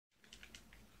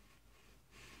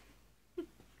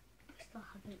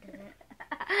haven't done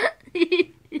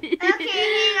it. Okay,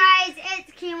 hey guys,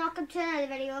 it's Kay and welcome to another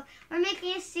video. We're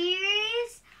making a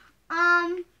series.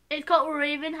 It's called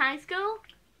Raven High School.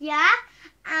 Yeah,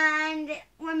 and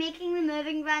we're making the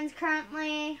moving vans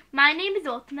currently. My name is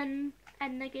Ottoman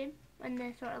in the game, in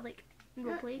the sort of like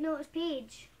roleplay. No, it's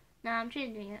Paige. No, I'm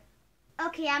changing it.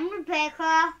 Okay, I'm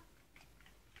Rebecca.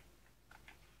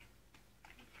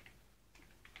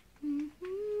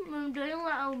 I'm doing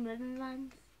little moving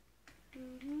vans.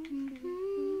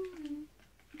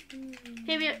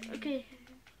 Okay.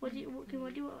 What do you want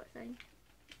to sing?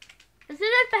 This is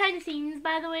just behind the scenes,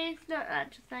 by the way. It's not an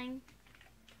actual thing.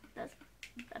 That's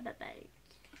a bit big.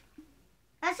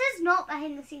 This is not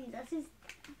behind the scenes. This is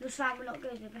no, Savannah, we're not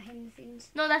going to do behind the scenes.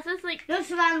 No, this is like No,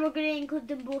 Savannah, we're going to include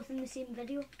them both in the same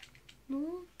video.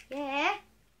 no. Yeah.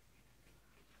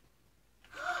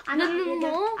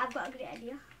 No. I've got a great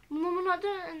idea. No, we're not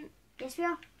doing it. Yes, we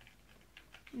are.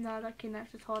 No,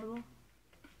 that's just horrible.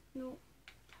 No.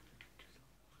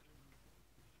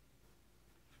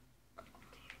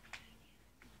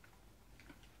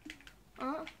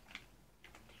 Oh.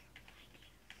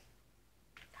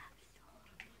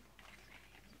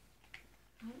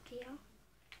 I don't care.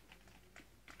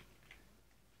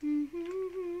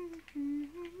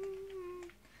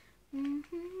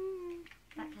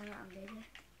 That kind of baby.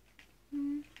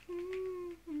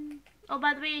 Oh,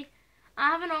 by the way, I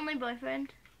have an only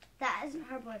boyfriend. That isn't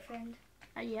her boyfriend.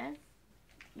 Yes.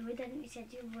 No, we didn't. We said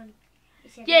you won.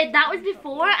 Yeah, that was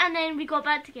before, and then we got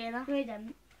back together. No, we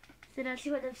didn't. So that's She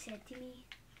would have said to me.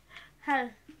 how?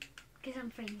 Because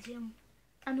I'm friends with him.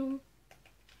 I know.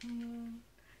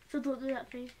 So don't do that,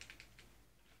 please.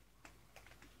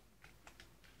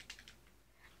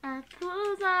 I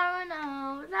pulled on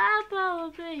out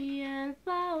appropriate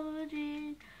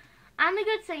apologies. I'm a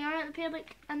good singer at the pair,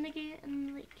 like in the game,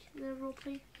 in like the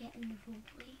roleplay. Yeah, in the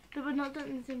roleplay. But we're not doing it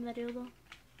in the same video though.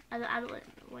 I don't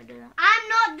want to do that. I'm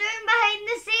not doing behind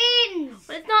the scenes.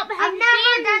 But it's not behind I've the never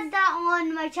scenes. done that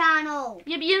on my channel.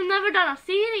 Yeah, but you've never done a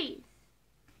series.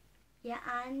 Yeah,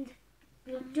 and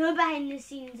we'll do behind the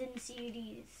scenes in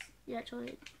series. Yeah,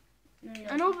 actually. No,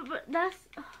 I know, but this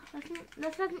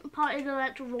isn't part of the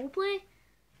actual roleplay.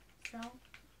 So,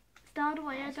 Start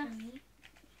away that's this. for me.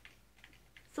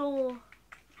 So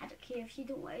I don't care if you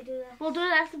don't want to do this. we'll do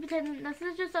this and pretend this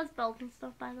is just us building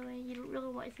stuff, by the way. You don't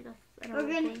really want to see this in a We're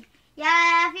roleplay. gonna,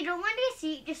 yeah, if you don't want to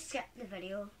see it, just skip the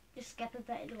video. Just skip a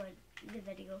bit of the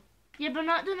video. Yeah, but we're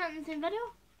not doing it in the same video.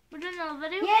 We're doing another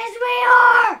video. Yes, we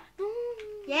are! No.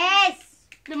 Yes!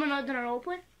 Then we're not doing a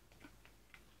roleplay.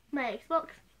 My Xbox.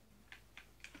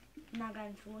 My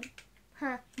gun phone.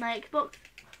 Huh. My Xbox.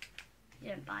 You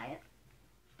didn't buy it.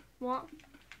 What?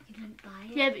 You didn't buy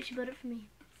it. Yeah, but she bought it for me.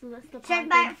 So that's the She didn't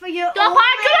buy parking. it for you The only.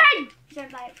 parking! She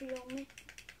didn't buy it for you only.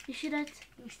 Yeah, she did.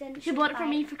 You didn't. She bought it for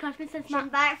me for Christmas. Since She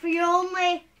didn't buy it for you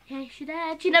only. Yeah, she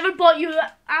did. She never bought you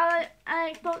an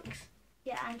Xbox.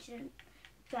 Yeah, and she didn't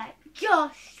buy it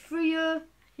just for you.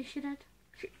 Yeah, she did.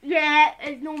 Yeah,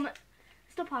 it's no.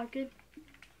 Stop parking.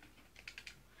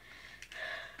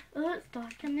 Oh, it's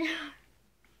dark in there.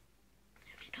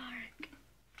 It's dark.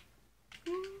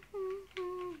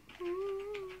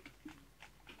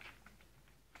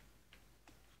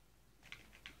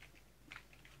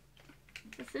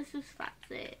 This is just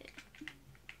fancy.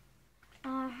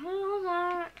 Hold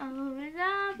on, always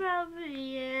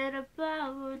appropriate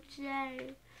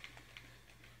apology.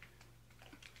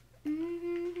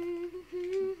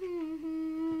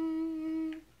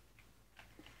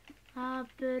 I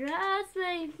put us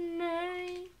with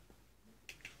me.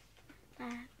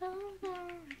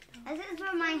 This is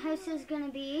where my house is gonna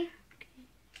be.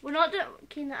 We're not doing.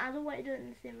 Okay, I don't want to do it in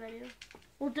the same video.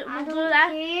 We'll do I don't that.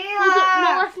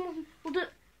 care. No, listen. We'll do.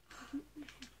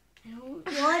 I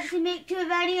don't want to make 2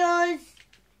 videos.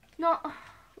 No,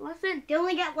 listen. They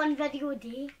only get 1 video a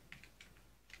day.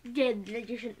 Yeah,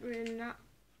 you shouldn't ruin that.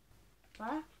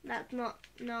 What? That's not.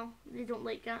 No, they don't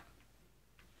like that.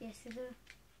 Yes, I do.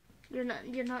 You're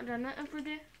not doing it every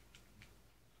day.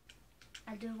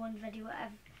 I do 1 video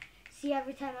see,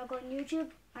 every time I go on YouTube,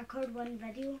 I record 1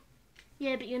 video.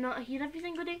 Yeah, but you're not here every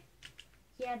single day.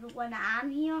 Yeah, but when I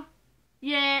am here,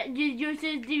 Yeah, you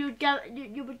said you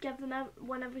would give them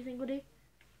one every single day.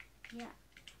 yeah.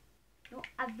 No,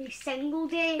 every single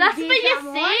day. That's days what you that I'm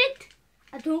on. said.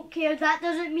 I don't care. That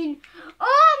doesn't mean,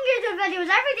 oh, I'm going to do videos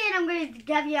every day and I'm going to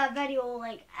give you a video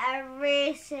like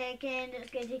every second. It's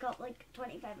going to take up like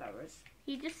 25 hours.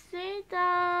 He just said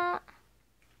that.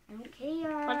 I don't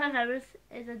care. 25 hours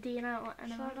is a day and a half.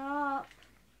 Shut up.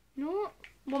 No.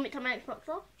 Want me to turn my Xbox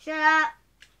off? Shut up.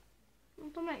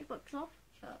 Turn my Xbox off.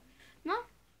 Shut up. No.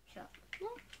 Shut up. No.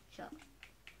 Shut up.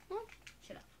 No.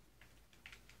 Shut up.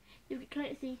 You can try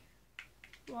to see.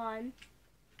 1,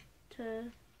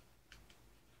 2.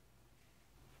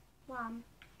 1.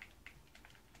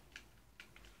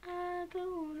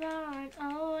 Apples aren't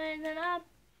always an apple.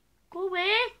 Go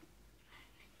away.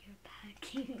 You're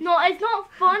packing. No, it's not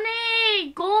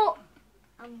funny. Go.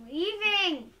 I'm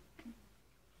leaving.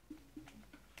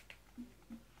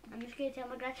 I'm just gonna tell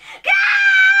my gran.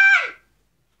 Gran!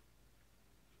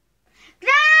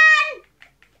 Gran!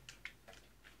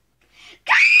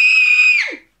 Gran!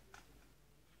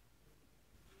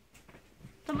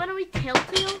 Someone will tell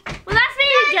to you. Well, that's what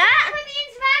you get. Put me in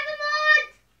survival mode.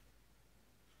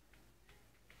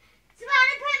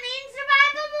 Savannah, put me in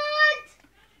survival mode.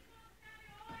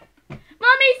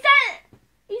 Mummy said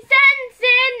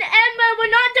saying, we're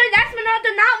not doing this, we're not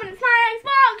doing that when it's my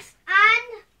Xbox.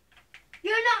 And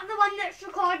you're not the one that's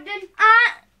recording. And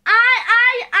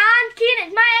Keen,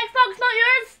 it's my Xbox, not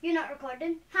yours. You're not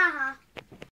recording. Haha.